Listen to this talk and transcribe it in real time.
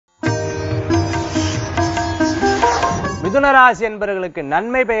மிதுனராசி என்பவர்களுக்கு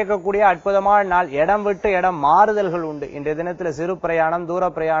நன்மை பயக்கக்கூடிய அற்புதமான நாள். இடம் விட்டு இடம் மாறுதல்கள் உண்டு. இன்றைய தினத்துல சிறு பிரயாணம், தூர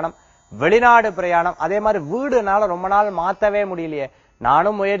பிரயாணம், வெளிநாடு பிரயாணம், அதே மாதிரி வீடுனால ரொம்ப நாள் மாத்தவே முடியலையே,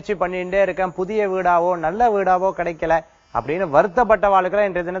 நானும் முயற்சி பண்ணிட்டே இருக்கேன், புதிய வீடாவோ நல்ல வீடாவோ கிடைக்கல அப்படின்னு வருத்தப்பட்டவாளுக்கு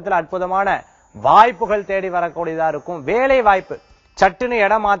இன்றைய தினத்துல அற்புதமான வாய்ப்புகள் தேடி வரக்கூடியதா இருக்கும். வேலை வாய்ப்பு சட்டுன்னு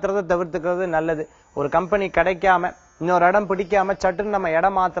இடம் மாத்துறதை தவிர்த்துக்கிறது நல்லது. ஒரு கம்பெனி கிடைக்காம இன்னொரு இடம் பிடிக்காம சட்டுன்னு நம்ம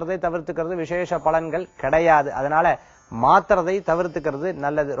இடம் மாத்துறதை தவிர்த்துக்கிறது விசேஷ பலன்கள் கிடையாது. அதனால மாத்துறதை தவிர்த்துக்கிறது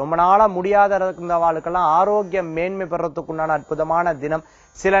நல்லது. ரொம்ப நாளா முடியாத இருந்தவாளுக்கெல்லாம் ஆரோக்கியம் மேன்மை பெறத்துக்குண்டான அற்புதமான தினம்.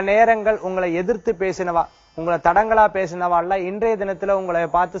 சில நேரங்கள் உங்களை எதிர்த்து பேசினவா, உங்களை தடங்களா பேசினவாள்ல இன்றைய தினத்துல உங்களை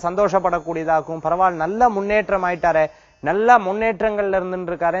பார்த்து சந்தோஷப்படக்கூடியதாகும். பரவாயில்ல, நல்ல முன்னேற்றம் ஆயிட்டாரே, நல்ல முன்னேற்றங்கள்ல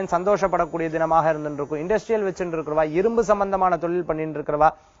இருந்துட்டு இருக்காரேன்னு சந்தோஷப்படக்கூடிய தினமாக இருந்துட்டு இருக்கும். இண்டஸ்ட்ரியல் வச்சுட்டு இருக்கிறவா, இரும்பு சம்பந்தமான தொழில் பண்ணிட்டு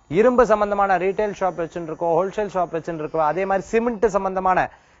இருக்கிறவா, இரும்பு சம்பந்தமான ரீட்டைல் ஷாப் வச்சுட்டு இருக்கோம், ஹோல்சேல் ஷாப் வச்சுட்டு இருக்கிறவா, அதே மாதிரி சிமெண்ட் சம்பந்தமான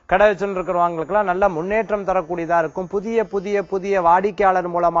கடை வச்சுட்டு இருக்கிறவங்களுக்கெல்லாம் நல்ல முன்னேற்றம் தரக்கூடியதா இருக்கும். புதிய புதிய புதிய வாடிக்கையாளர்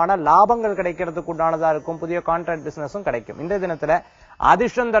மூலமான லாபங்கள் கிடைக்கிறதுக்கு உண்டானதா இருக்கும். புதிய கான்ட்ராக்ட் பிசினஸும் கிடைக்கும். இந்த தினத்துல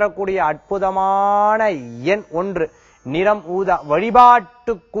அதிர்ஷ்டம் தரக்கூடிய அற்புதமான எண் 1, நிறம் ஊதா.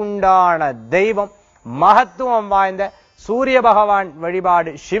 வழிபாட்டுக்குண்டான தெய்வம் மகத்துவம் வாய்ந்த சூரிய பகவான்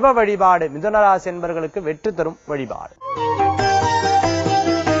வழிபாடு, சிவ வழிபாடு மிதுனராசி என்பவர்களுக்கு வெற்றி தரும் வழிபாடு.